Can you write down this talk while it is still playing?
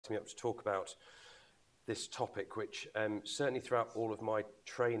me up to talk about this topic, which certainly throughout all of my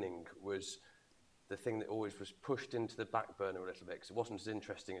training was the thing that always was pushed into the back burner a little bit, because it wasn't as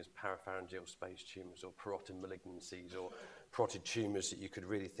interesting as parapharyngeal space tumours or parotid malignancies or parotid tumours that you could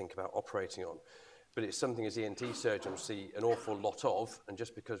really think about operating on. But it's something as ENT surgeons see an awful lot of, and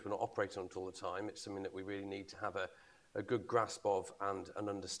just because we're not operating on it all the time, it's something that we really need to have a good grasp of and an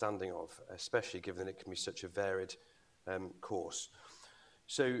understanding of, especially given that it can be such a varied course.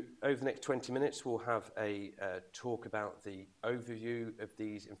 So over the next 20 minutes, we'll have a talk about the overview of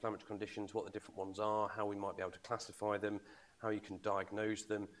these inflammatory conditions, what the different ones are, how we might be able to classify them, how you can diagnose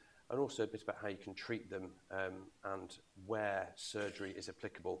them, and also a bit about how you can treat them and where surgery is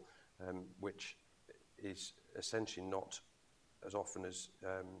applicable, which is essentially not as often as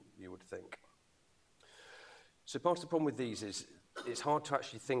you would think. So part of the problem with these is it's hard to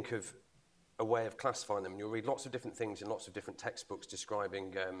actually think of a way of classifying them. You'll read lots of different things in lots of different textbooks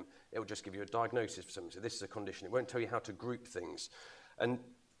describing, it will just give you a diagnosis for something. So this is a condition. It won't tell you how to group things. And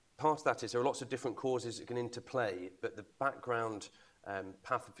part of that is there are lots of different causes that can interplay, but the background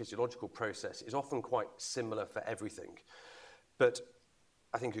pathophysiological process is often quite similar for everything. But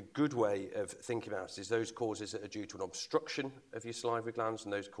I think a good way of thinking about it is those causes that are due to an obstruction of your salivary glands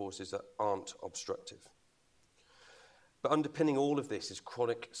and those causes that aren't obstructive. But underpinning all of this is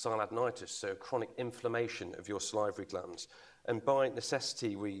chronic sialadenitis, so chronic inflammation of your salivary glands. And by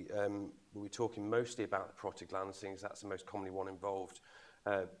necessity, we'll be talking mostly about the parotid glands, seeing as that's the most commonly one involved.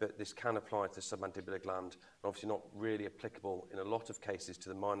 But this can apply to the submandibular gland, and obviously not really applicable in a lot of cases to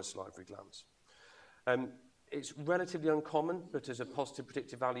the minor salivary glands. It's relatively uncommon, but as a positive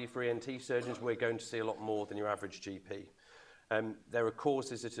predictive value for ENT surgeons, we're going to see a lot more than your average GP. There are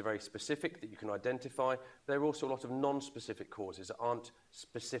causes that are very specific that you can identify. There are also a lot of non-specific causes that aren't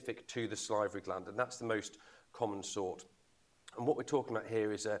specific to the salivary gland, and that's the most common sort. And what we're talking about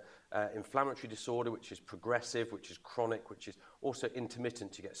here is an inflammatory disorder which is progressive, which is chronic, which is also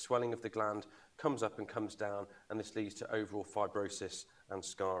intermittent. You get swelling of the gland, comes up and comes down, and this leads to overall fibrosis and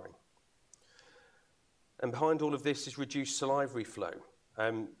scarring. And behind all of this is reduced salivary flow.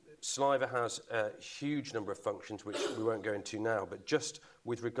 Saliva has a huge number of functions, which we won't go into now, but just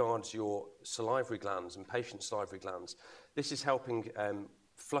with regards to your salivary glands and patient salivary glands, this is helping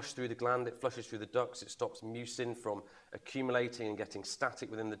flush through the gland. It flushes through the ducts. It stops mucin from accumulating and getting static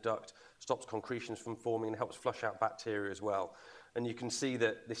within the duct, stops concretions from forming, and helps flush out bacteria as well. And you can see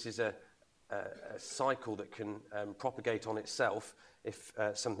that this is a cycle that can propagate on itself if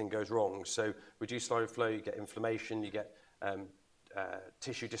something goes wrong. So reduced salivary flow, you get inflammation, you get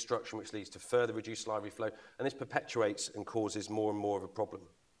tissue destruction, which leads to further reduced salivary flow, and this perpetuates and causes more and more of a problem.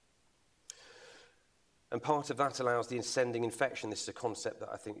 And part of that allows the ascending infection. This is a concept that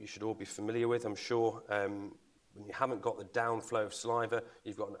I think you should all be familiar with, I'm sure. When you haven't got the downflow of saliva,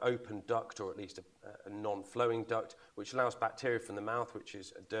 you've got an open duct, or at least a non-flowing duct, which allows bacteria from the mouth, which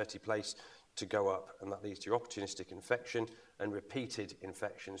is a dirty place, to go up, and that leads to your opportunistic infection and repeated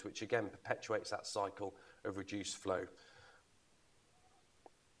infections, which again perpetuates that cycle of reduced flow.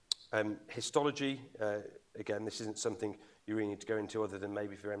 Histology, again, this isn't something you really need to go into other than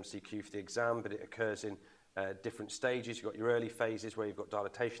maybe for MCQ for the exam, but it occurs in different stages. You've got your early phases where you've got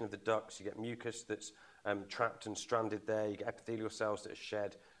dilatation of the ducts, you get mucus that's trapped and stranded there, you get epithelial cells that are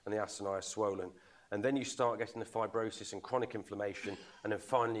shed, and the acini are swollen. And then you start getting the fibrosis and chronic inflammation, and then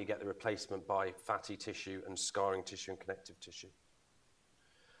finally you get the replacement by fatty tissue and scarring tissue and connective tissue.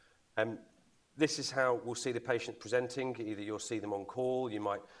 This is how we'll see the patient presenting. Either you'll see them on call, you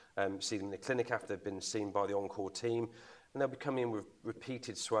might see them in the clinic after they've been seen by the on-call team, and they'll be coming in with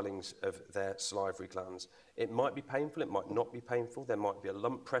repeated swellings of their salivary glands. It might be painful, it might not be painful, there might be a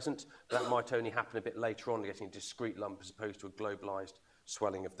lump present, but that might only happen a bit later on, getting a discrete lump as opposed to a globalized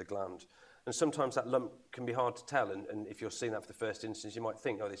swelling of the gland. And sometimes that lump can be hard to tell, and if you're seeing that for the first instance, you might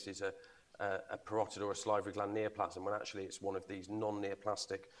think, oh, this is a parotid or a salivary gland neoplasm, when actually it's one of these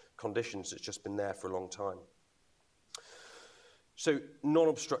non-neoplastic conditions that's just been there for a long time. So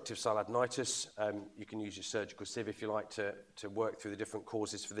non-obstructive sialadenitis, you can use your surgical sieve if you like to work through the different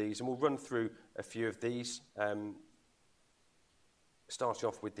causes for these, and we'll run through a few of these, starting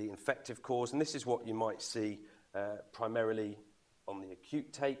off with the infective cause, and this is what you might see primarily on the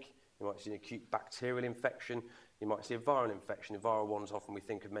acute take. You might see an acute bacterial infection. You might see a viral infection. The viral ones often we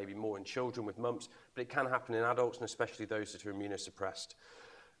think of maybe more in children with mumps, but it can happen in adults, and especially those that are immunosuppressed.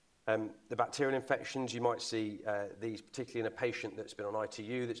 The bacterial infections, you might see these particularly in a patient that's been on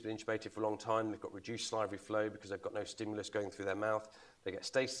ITU, that's been intubated for a long time. They've got reduced salivary flow because they've got no stimulus going through their mouth. They get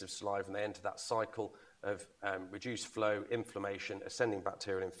stasis of saliva, and they enter that cycle of reduced flow, inflammation, ascending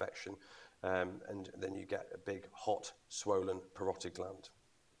bacterial infection, and then you get a big, hot, swollen parotid gland.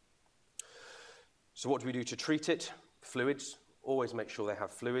 So what do we do to treat it? Fluids. Always make sure they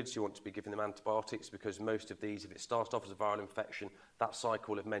have fluids. You want to be giving them antibiotics because most of these, if it starts off as a viral infection, that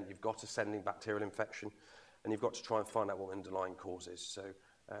cycle will have meant you've got ascending bacterial infection, and you've got to try and find out what the underlying cause is. So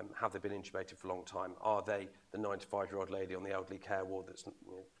have they been intubated for a long time? Are they the 95-year-old lady on the elderly care ward that's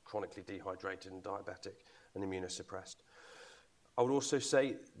chronically dehydrated and diabetic and immunosuppressed? I would also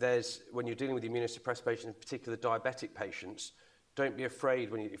say when you're dealing with immunosuppressed patients, in particular diabetic patients, don't be afraid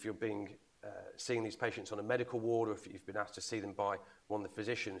if you're seeing these patients on a medical ward, or if you've been asked to see them by one of the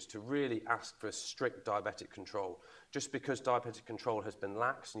physicians, to really ask for a strict diabetic control. Just because diabetic control has been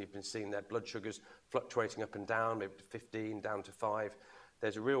lax and you've been seeing their blood sugars fluctuating up and down, maybe to 15, down to 5,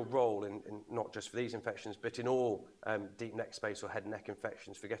 there's a real role in not just for these infections, but in all deep neck space or head and neck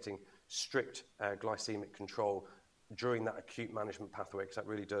infections for getting strict glycemic control during that acute management pathway, because that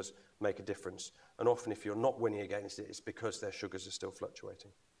really does make a difference. And often if you're not winning against it, it's because their sugars are still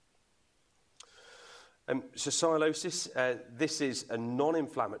fluctuating. So sialosis, this is a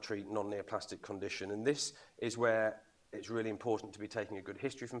non-inflammatory, non-neoplastic condition, and this is where it's really important to be taking a good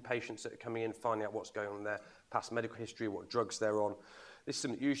history from patients that are coming in, finding out what's going on in their past medical history, what drugs they're on. This is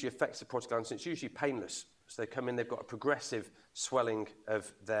something that usually affects the parotid glands, and it's usually painless. So they come in, they've got a progressive swelling of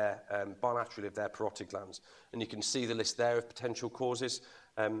their bilaterally of their parotid glands, and you can see the list there of potential causes.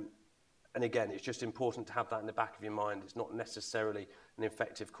 And again, it's just important to have that in the back of your mind. It's not necessarily an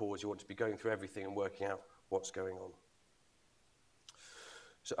infective cause. You want to be going through everything and working out what's going on.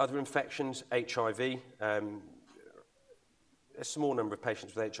 So other infections, HIV. A small number of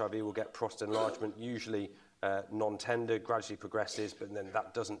patients with HIV will get prostate enlargement, usually non-tender, gradually progresses, but then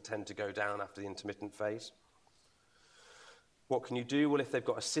that doesn't tend to go down after the intermittent phase. What can you do? Well, if they've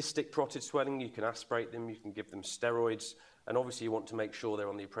got a cystic parotid swelling, you can aspirate them, you can give them steroids, and obviously you want to make sure they're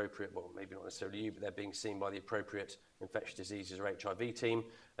on the appropriate, well, maybe not necessarily you, but they're being seen by the appropriate infectious diseases or HIV team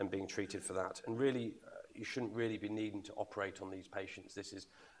and being treated for that. And really, you shouldn't really be needing to operate on these patients. This is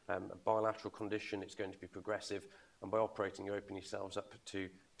a bilateral condition, it's going to be progressive, and by operating, you open yourselves up to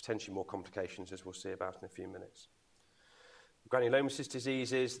potentially more complications, as we'll see about in a few minutes. Granulomatous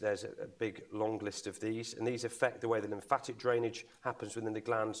diseases, there's a big long list of these, and these affect the way the lymphatic drainage happens within the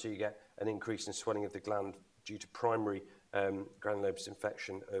gland, so you get an increase in swelling of the gland due to primary granulomatous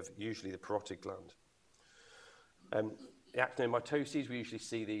infection of usually the parotid gland. The actinomycoses, we usually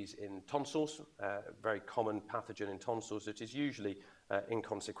see these in tonsils, very common pathogen in tonsils that is usually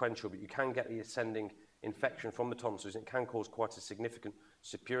inconsequential, but you can get the ascending infection from the tonsils, and it can cause quite a significant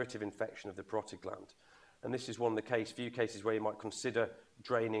suppurative infection of the parotid gland. And this is one of the few cases where you might consider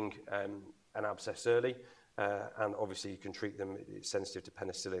draining an abscess early, and obviously you can treat them. It's sensitive to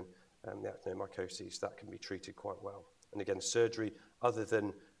penicillin, the actinomycoses, that can be treated quite well. And again, surgery other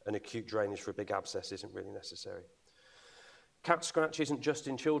than an acute drainage for a big abscess isn't really necessary. Catscratch isn't just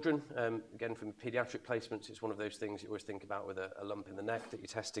in children. Again, from pediatric placements, it's one of those things you always think about with a lump in the neck that you're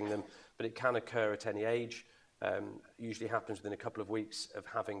testing them, but it can occur at any age. Usually happens within a couple of weeks of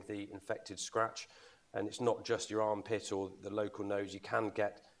having the infected scratch. And it's not just your armpit or the local nose. You can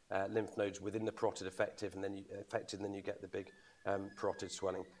get lymph nodes within the parotid affected, and then you get the big parotid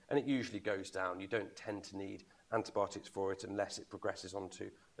swelling. And it usually goes down. You don't tend to need antibiotics for it unless it progresses onto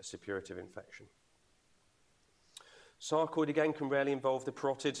a suppurative infection. Sarcoid, again, can rarely involve the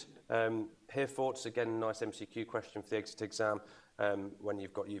parotid. Piriforts, again, a nice MCQ question for the exit exam when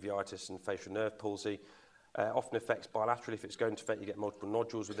you've got uveitis and facial nerve palsy. Often affects bilaterally. If it's going to affect, you get multiple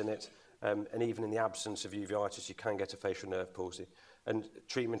nodules within it. And even in the absence of uveitis, you can get a facial nerve palsy. And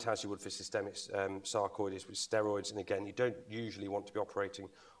treatment, as you would for systemic sarcoid, is with steroids. And again, you don't usually want to be operating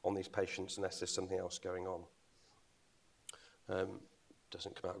on these patients unless there's something else going on.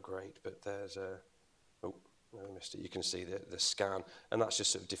 Doesn't come out great, but there's a... Oh, no, I missed it. You can see the scan. And that's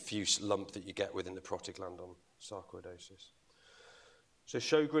just a diffuse lump that you get within the parotid gland on sarcoidosis. So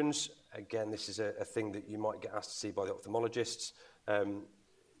Sjogren's, again, this is a thing that you might get asked to see by the ophthalmologists.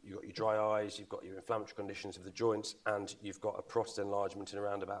 You've got your dry eyes, you've got your inflammatory conditions of the joints, and you've got a parotid enlargement in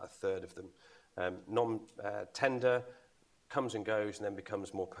around about a third of them. Non-tender, comes and goes, and then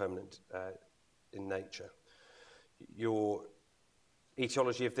becomes more permanent in nature. Your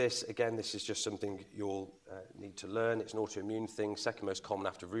etiology of this, again, this is just something you'll need to learn. It's an autoimmune thing, second most common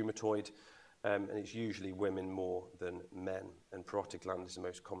after rheumatoid, and it's usually women more than men, and parotid gland is the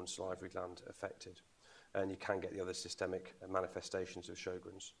most common salivary gland affected. And you can get the other systemic manifestations of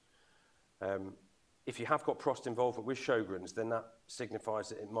Sjogren's. If you have got parotid involvement with Sjogren's, then that signifies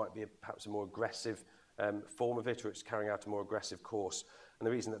that it might be perhaps a more aggressive form of it, or it's carrying out a more aggressive course. And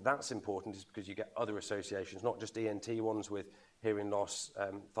the reason that that's important is because you get other associations, not just ENT ones with hearing loss,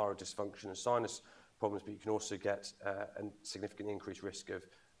 thyroid dysfunction and sinus problems, but you can also get a significantly increased risk of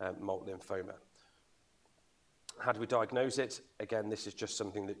multiple lymphoma. How do we diagnose it? Again, this is just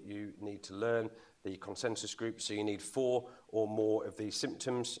something that you need to learn, the consensus group. So you need 4 or more of these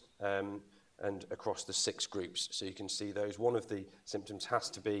symptoms and across the 6 groups. So you can see those. One of the symptoms has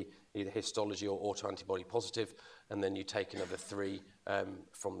to be either histology or autoantibody positive, and then you take another 3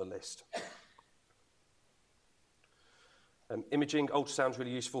 from the list. Imaging, ultrasound is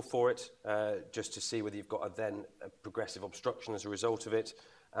really useful for it, just to see whether you've got a progressive obstruction as a result of it,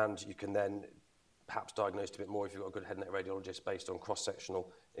 and you can then perhaps diagnose it a bit more if you've got a good head and neck radiologist based on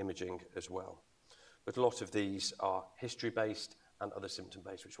cross-sectional imaging as well. But a lot of these are history-based and other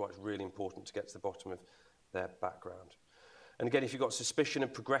symptom-based, which is why it's really important to get to the bottom of their background. And again, if you've got suspicion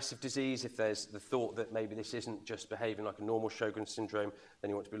of progressive disease, if there's the thought that maybe this isn't just behaving like a normal Sjogren's syndrome, then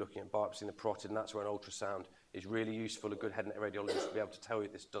you want to be looking at biopsying the parotid, and that's where an ultrasound is really useful. A good head and neck radiologist will be able to tell you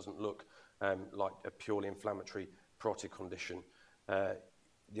this doesn't look like a purely inflammatory parotid condition.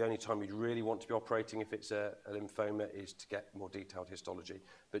 The only time you'd really want to be operating if it's a lymphoma is to get more detailed histology.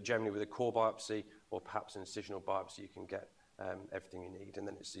 But generally with a core biopsy or perhaps an incisional biopsy, you can get everything you need, and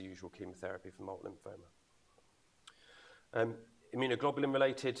then it's the usual chemotherapy for multiple lymphoma.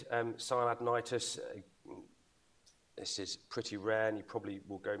 Immunoglobulin-related sialadenitis, this is pretty rare, and you probably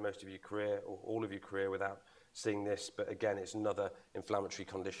will go most of your career or all of your career without seeing this, but again, it's another inflammatory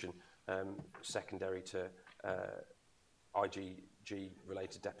condition secondary to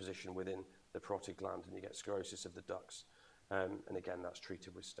IgG-related deposition within the parotid gland, and you get sclerosis of the ducts. And again, that's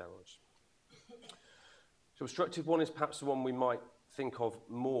treated with steroids. So obstructive one is perhaps the one we might think of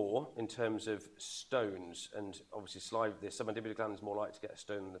more in terms of stones, and obviously the submandibular gland is more likely to get a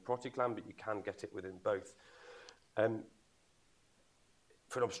stone than the parotid gland, but you can get it within both.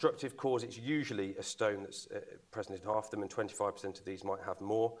 For an obstructive cause, it's usually a stone that's present in half of them, and 25% of these might have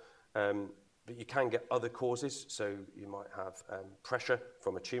more. But you can get other causes, so you might have pressure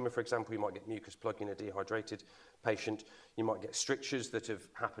from a tumour, for example. You might get mucus plug in a dehydrated patient. You might get strictures that have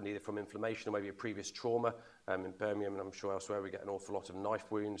happened either from inflammation or maybe a previous trauma. In Birmingham, and I'm sure elsewhere, we get an awful lot of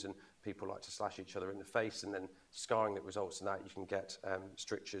knife wounds, and people like to slash each other in the face, and then scarring that results in that. You can get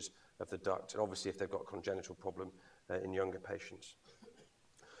strictures of the duct, and obviously if they've got a congenital problem in younger patients.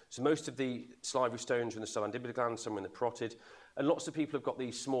 So most of the salivary stones are in the submandibular gland, some are in the parotid, and lots of people have got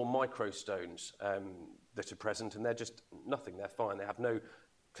these small microstones that are present, and they're just nothing, they're fine. They have no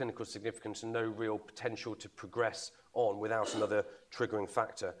clinical significance and no real potential to progress on without another triggering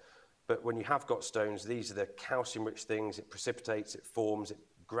factor. But when you have got stones, these are the calcium-rich things. It precipitates, it forms, it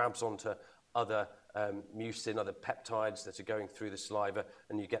grabs onto other mucin, other peptides that are going through the saliva,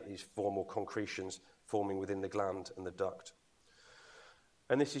 and you get these formal concretions forming within the gland and the duct.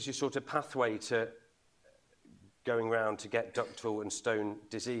 And this is your sort of pathway to going round to get ductal and stone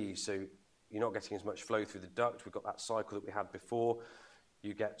disease. So you're not getting as much flow through the duct. We've got that cycle that we had before.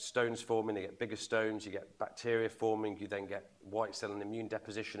 You get stones forming, they get bigger stones, you get bacteria forming, you then get white cell and immune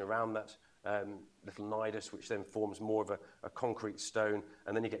deposition around that little nidus, which then forms more of a concrete stone,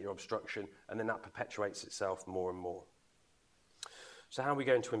 and then you get your obstruction, and then that perpetuates itself more and more. So how are we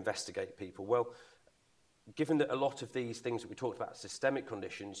going to investigate people? Well, given that a lot of these things that we talked about are systemic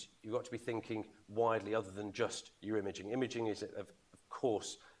conditions, you've got to be thinking widely other than just your imaging. Imaging is, of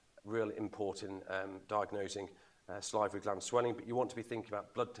course, really important in diagnosing salivary gland swelling, but you want to be thinking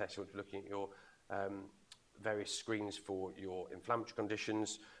about blood tests. You want to be looking at your various screens for your inflammatory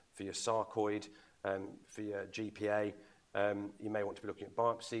conditions, for your sarcoid, for your GPA. You may want to be looking at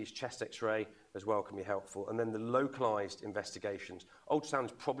biopsies, chest x-ray as well can be helpful. And then the localized investigations. Ultrasound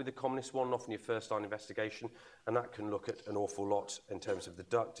is probably the commonest one, often your first line investigation, and that can look at an awful lot in terms of the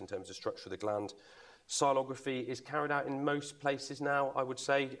duct, in terms of structure of the gland. Silography is carried out in most places now, I would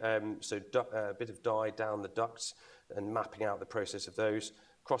say. So a bit of dye down the ducts and mapping out the process of those.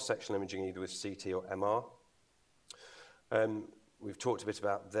 Cross-sectional imaging either with CT or MR. We've talked a bit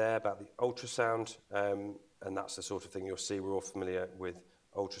about the ultrasound, and that's the sort of thing you'll see. We're all familiar with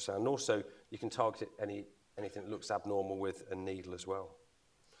ultrasound. And also, you can target anything that looks abnormal with a needle as well.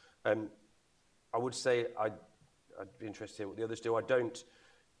 I would say I'd be interested to hear what the others do. I don't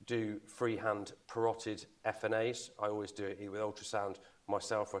do freehand parotid FNAs. I always do it either with ultrasound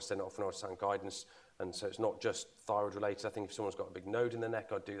myself, or I send it off an ultrasound guidance. And so it's not just thyroid related. I think if someone's got a big node in the neck,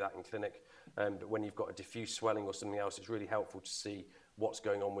 I'd do that in clinic. But when you've got a diffuse swelling or something else, it's really helpful to see what's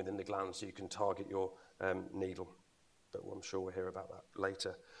going on within the gland so you can target your needle. But I'm sure we'll hear about that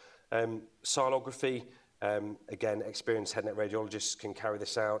later. Silography, again, experienced head and neck radiologists can carry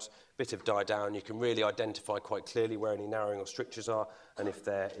this out. Bit of dye down, you can really identify quite clearly where any narrowing or strictures are, and if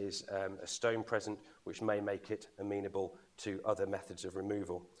there is a stone present, which may make it amenable to other methods of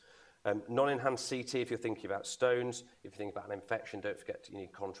removal. Non-enhanced CT, if you're thinking about stones. If you think about an infection, don't forget you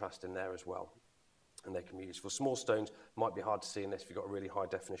need contrast in there as well. and they can be used. For small stones, might be hard to see unless you've got a really high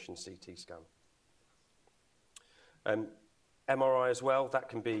definition CT scan. MRI as well, that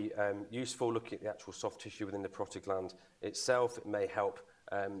can be useful, looking at the actual soft tissue within the parotid gland itself. It may help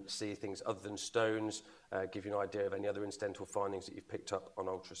see things other than stones, give you an idea of any other incidental findings that you've picked up on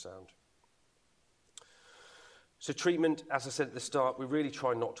ultrasound. So treatment, as I said at the start, we really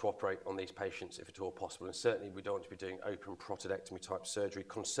try not to operate on these patients if at all possible, and certainly we don't want to be doing open parotidectomy type surgery.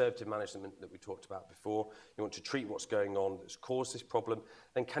 Conservative management that we talked about before, you want to treat what's going on that's caused this problem,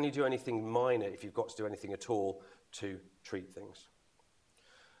 then can you do anything minor, if you've got to do anything at all, to treat things?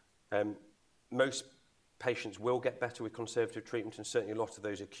 Most patients will get better with conservative treatment, and certainly a lot of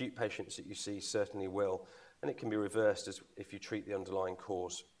those acute patients that you see certainly will, and it can be reversed as if you treat the underlying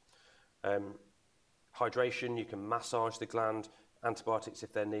cause. Hydration, you can massage the gland, antibiotics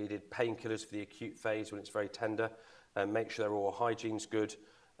if they're needed, painkillers for the acute phase when it's very tender, make sure their oral hygiene's good,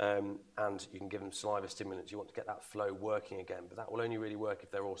 and you can give them saliva stimulants. You want to get that flow working again, but that will only really work if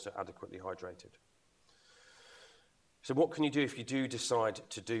they're also adequately hydrated. So what can you do if you do decide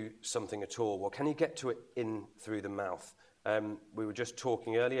to do something at all? Well, can you get to it in through the mouth? We were just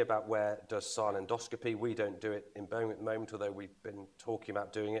talking earlier about where does silent endoscopy. We don't do it in Birmingham at the moment, although we've been talking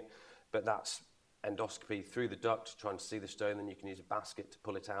about doing it, but that's endoscopy through the duct, trying to see the stone, then you can use a basket to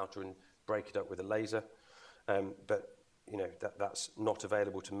pull it out or break it up with a laser. But you know, that's not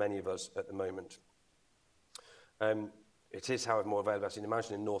available to many of us at the moment. It is, however, more available, as you can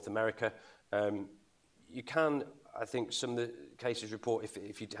imagine, in North America. You can, I think, some of the cases report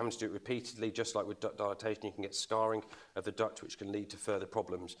if you happen to do it repeatedly, just like with duct dilatation, you can get scarring of the duct, which can lead to further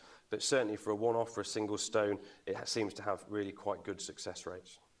problems. But certainly for a one-off, for a single stone, it seems to have really quite good success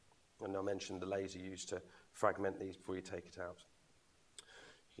rates. And I mentioned the laser used to fragment these before you take it out.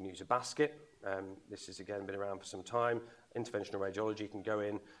 You can use a basket. This has, again, been around for some time. Interventional radiology can go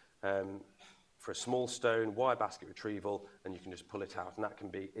in for a small stone, wire basket retrieval, and you can just pull it out, and that can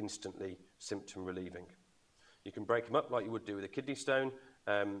be instantly symptom relieving. You can break them up like you would do with a kidney stone.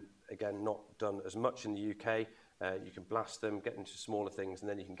 Again, not done as much in the UK. You can blast them, get into smaller things, and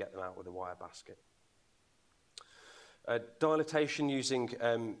then you can get them out with a wire basket. Dilatation using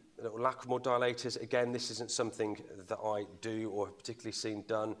little lacrimal dilators. Again, this isn't something that I do or have particularly seen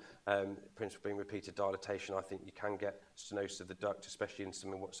done. Principle being repeated dilatation, I think you can get stenosis of the duct, especially in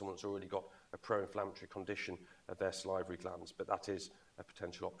someone that's already got a pro-inflammatory condition of their salivary glands, but that is a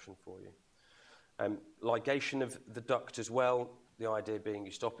potential option for you. Ligation of the duct as well. The idea being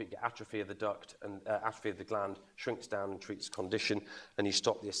you stop it, you get atrophy of the duct, and atrophy of the gland shrinks down and treats the condition, and you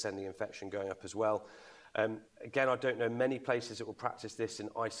stop the ascending infection going up as well. Again, I don't know many places that will practice this in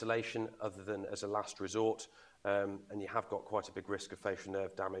isolation other than as a last resort, and you have got quite a big risk of facial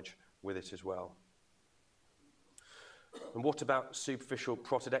nerve damage with it as well. And what about superficial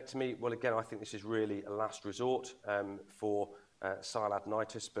parotidectomy? Well, again, I think this is really a last resort for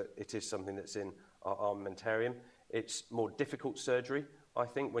sialadenitis, but it is something that's in our armamentarium. It's more difficult surgery, I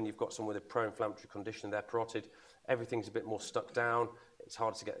think, when you've got someone with a pro-inflammatory condition in their parotid. Everything's a bit more stuck down. It's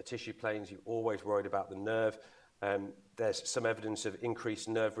hard to get the tissue planes. You're always worried about the nerve. There's some evidence of increased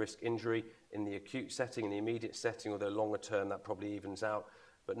nerve risk injury in the acute setting, in the immediate setting, although longer term that probably evens out.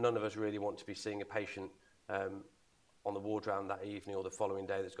 But none of us really want to be seeing a patient on the ward round that evening or the following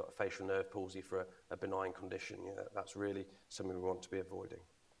day that's got a facial nerve palsy for a benign condition. You know, that's really something we want to be avoiding.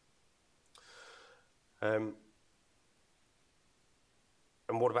 And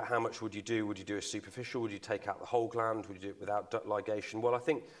what about how much would you do? Would you do a superficial? Would you take out the whole gland? Would you do it without duct ligation? Well, I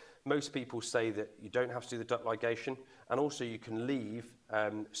think most people say that you don't have to do the duct ligation, and also you can leave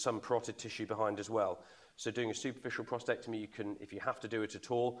some parotid tissue behind as well. So doing a superficial prostatectomy, you can, if you have to do it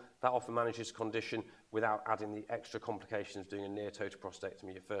at all, that often manages the condition without adding the extra complications of doing a near-total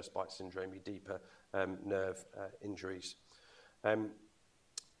prostatectomy, your first bite syndrome, your deeper nerve injuries.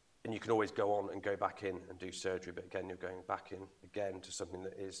 And you can always go on and go back in and do surgery, but again, you're going back in again to something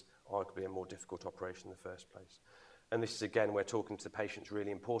that is arguably a more difficult operation in the first place. And this is, again, where talking to the patient's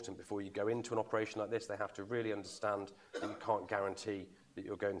really important. Before you go into an operation like this, they have to really understand that you can't guarantee that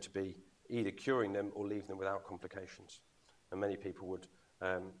you're going to be either curing them or leaving them without complications. And many people would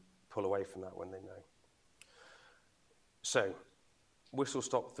pull away from that when they know. So,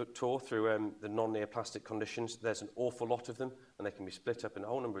 whistle-stop tour through the non-neoplastic conditions. There's an awful lot of them, and they can be split up in a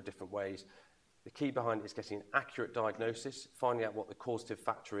whole number of different ways. The key behind it is getting an accurate diagnosis, finding out what the causative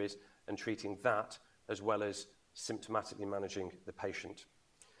factor is, and treating that, as well as symptomatically managing the patient.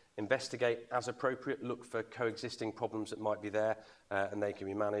 Investigate as appropriate, look for coexisting problems that might be there, and they can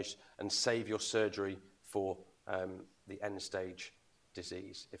be managed, and save your surgery for the end-stage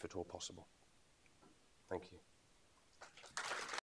disease, if at all possible. Thank you.